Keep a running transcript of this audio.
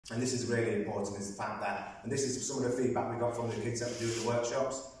and this is really important, is the fact that, and this is some of the feedback we got from the kids that we do in the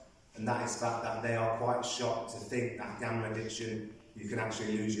workshops, and that is the fact that they are quite shocked to think that gambling addiction, you can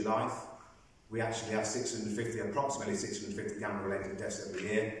actually lose your life. We actually have approximately 650 gambling-related deaths every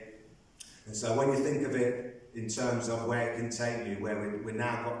year. And so when you think of it in terms of where it can take you, where we're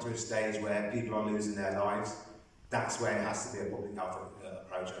now got to a stage where people are losing their lives, that's where it has to be a public health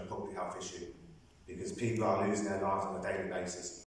approach and a public health issue, because people are losing their lives on a daily basis.